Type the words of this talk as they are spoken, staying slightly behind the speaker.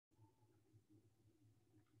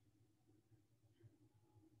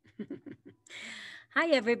Hi,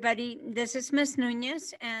 everybody. This is Miss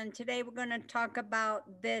Nunez, and today we're going to talk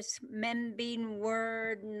about this Membean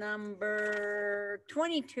word number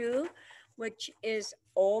 22, which is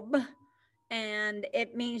ob, and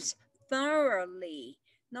it means thoroughly.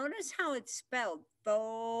 Notice how it's spelled,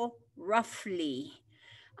 though roughly,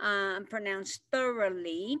 pronounced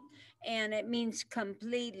thoroughly, and it means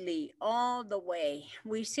completely, all the way.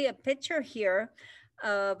 We see a picture here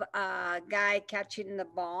of a guy catching the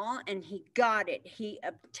ball, and he got it. He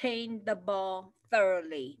obtained the ball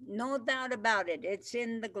thoroughly. No doubt about it. It's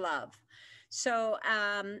in the glove. So,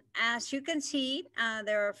 as you can see,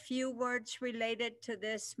 there are a few words related to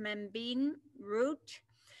this Membin root.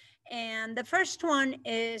 And the first one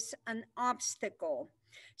is an obstacle.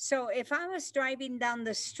 So if I was driving down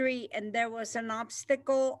the street and there was an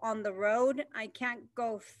obstacle on the road, I can't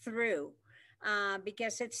go through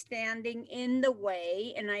because it's standing in the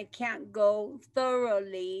way, and I can't go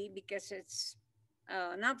thoroughly because it's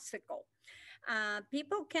an obstacle.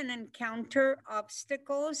 People can encounter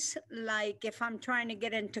obstacles, like if I'm trying to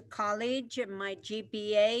get into college and my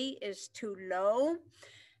GPA is too low.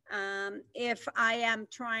 If I am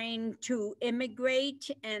trying to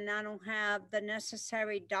immigrate and I don't have the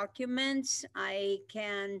necessary documents, I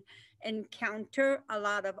can encounter a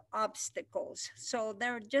lot of obstacles. So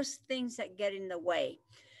there are just things that get in the way.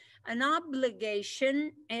 An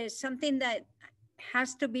obligation is something that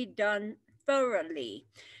has to be done thoroughly.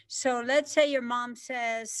 So let's say your mom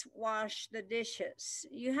says, wash the dishes.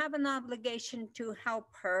 You have an obligation to help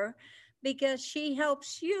her because she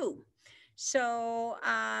helps you. So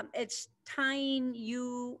it's tying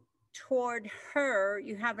you toward her.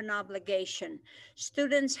 You have an obligation.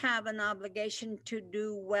 Students have an obligation to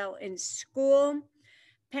do well in school.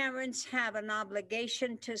 Parents have an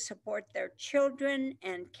obligation to support their children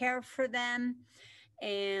and care for them.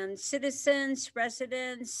 And citizens,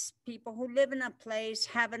 residents, people who live in a place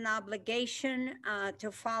have an obligation to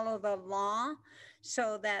follow the law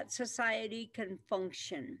so that society can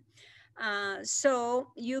function.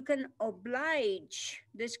 So you can oblige,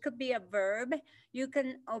 this could be a verb, you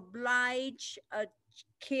can oblige a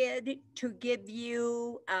kid to give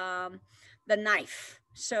you the knife.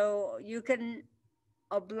 So you can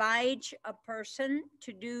oblige a person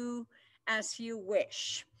to do as you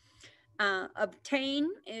wish. Obtain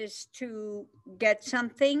is to get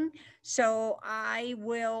something. So I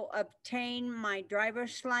will obtain my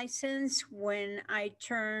driver's license when I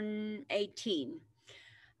turn 18.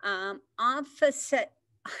 Opposite,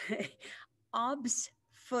 obs,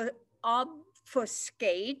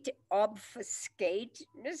 obfuscate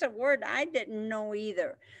is a word I didn't know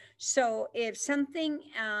either. So if something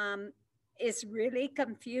is really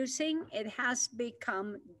confusing, it has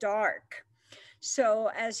become dark. So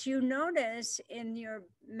as you notice in your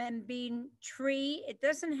Membean tree, it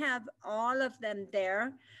doesn't have all of them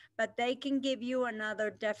there, but they can give you another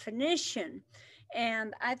definition.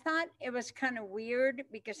 And I thought it was kind of weird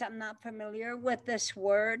because I'm not familiar with this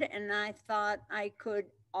word, and I thought I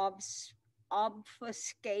could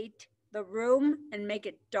obfuscate the room and make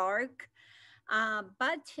it dark.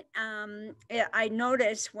 But I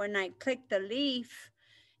noticed when I click the leaf,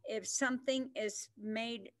 if something is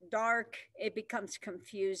made dark, it becomes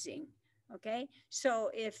confusing. Okay. So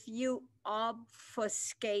if you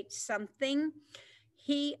obfuscate something,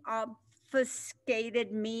 he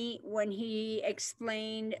obfuscated me when he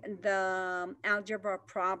explained the algebra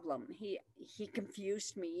problem. He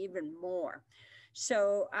confused me even more.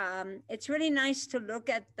 So it's really nice to look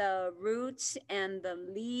at the roots and the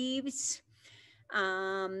leaves.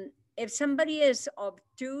 If somebody is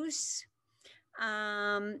obtuse,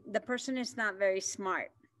 the person is not very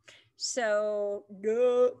smart. So,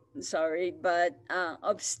 duh, sorry, but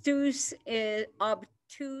obtuse is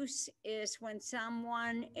when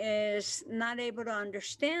someone is not able to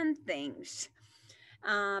understand things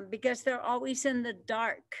because they're always in the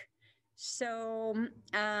dark. So,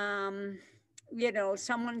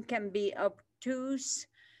 someone can be obtuse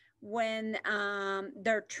when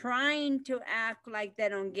they're trying to act like they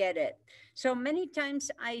don't get it. So many times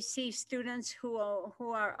I see students who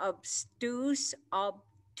are obtuse,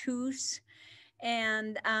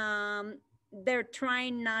 and they're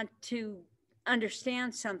trying not to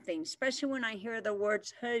understand something, especially when I hear the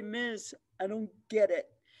words, "Hey, miss, I don't get it."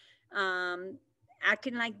 Um,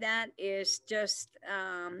 Acting like that is just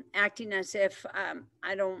acting as if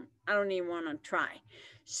I don't even want to try.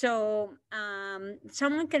 So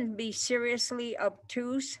someone can be seriously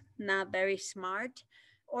obtuse, not very smart,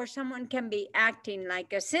 or someone can be acting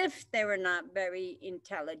like as if they were not very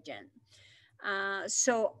intelligent.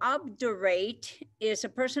 So obdurate is a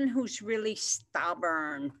person who's really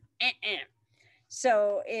stubborn.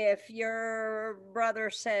 So if your brother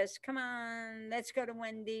says, come on, let's go to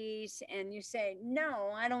Wendy's, and you say,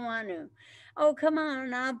 no, I don't want to. Oh, come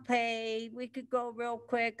on, I'll pay. We could go real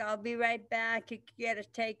quick. I'll be right back. You could get a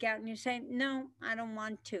takeout. And you say, no, I don't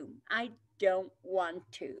want to. I don't want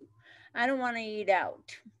to. I don't want to eat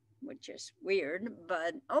out, which is weird,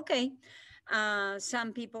 but okay.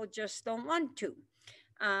 Some people just don't want to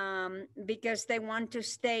because they want to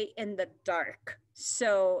stay in the dark.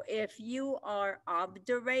 So if you are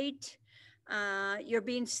obdurate, you're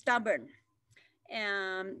being stubborn.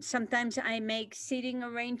 Sometimes I make seating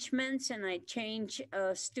arrangements and I change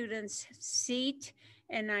a student's seat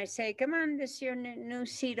and I say, come on, this is your new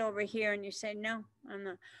seat over here. And you say, no, I'm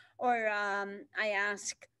not. Or I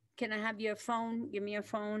ask, can I have your phone? Give me your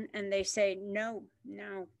phone. And they say, no,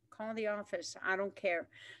 no, call the office. I don't care.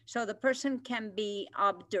 So the person can be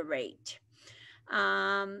obdurate.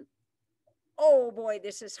 Um, oh boy,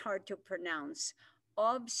 this is hard to pronounce.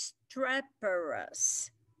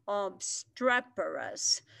 Obstreperous.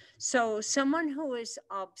 Obstreperous. So someone who is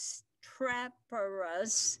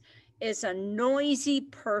obstreperous is a noisy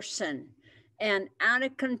person and out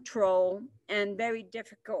of control and very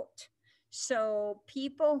difficult. So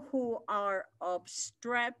people who are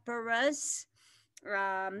obstreperous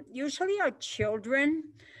usually are children,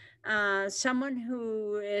 someone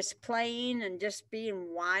who is playing and just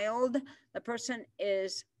being wild. The person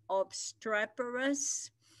is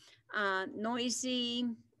obstreperous, noisy,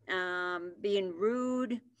 being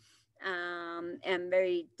rude, and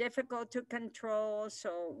very difficult to control.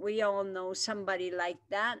 So we all know somebody like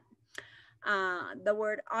that. The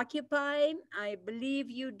word occupy, I believe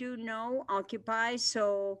you do know occupy.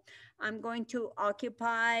 So I'm going to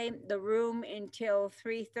occupy the room until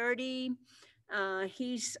 3:30.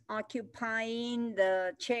 He's occupying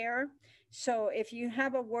the chair. So if you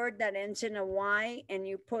have a word that ends in a Y and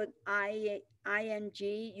you put ing,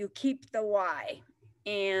 you keep the Y.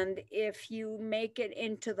 And if you make it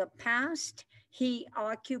into the past, he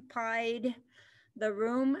occupied the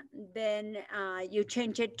room, then you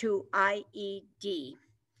change it to IED.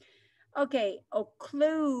 Okay,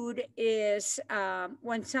 occlude is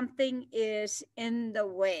when something is in the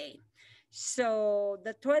way. So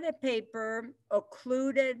the toilet paper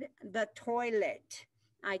occluded the toilet.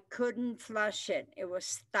 I couldn't flush it, it was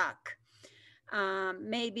stuck.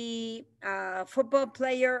 Maybe a football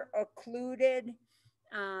player occluded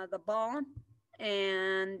the ball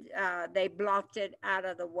and they blocked it out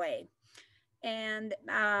of the way. And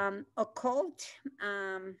occult,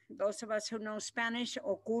 those of us who know Spanish,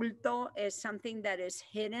 oculto is something that is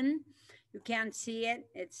hidden. You can't see it,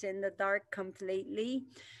 it's in the dark completely.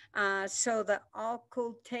 So the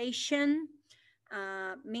occultation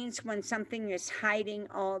means when something is hiding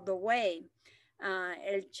all the way.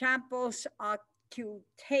 El Chapo's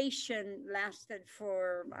occultation lasted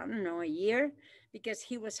for, I don't know, a year because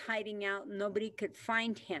he was hiding out. Nobody could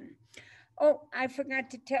find him. Oh, I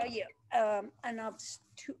forgot to tell you, an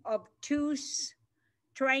obtuse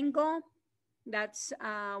triangle. That's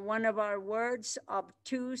one of our words,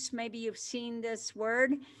 obtuse. Maybe you've seen this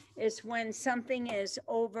word, is when something is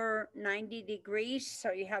over 90 degrees.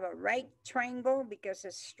 So you have a right triangle because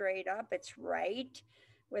it's straight up, it's right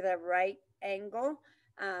with a right angle.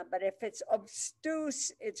 But if it's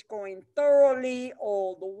obtuse, it's going thoroughly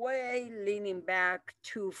all the way, leaning back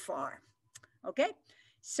too far. Okay,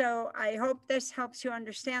 so I hope this helps you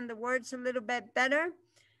understand the words a little bit better.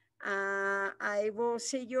 I will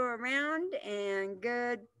see you around and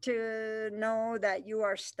good to know that you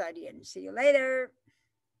are studying. See you later.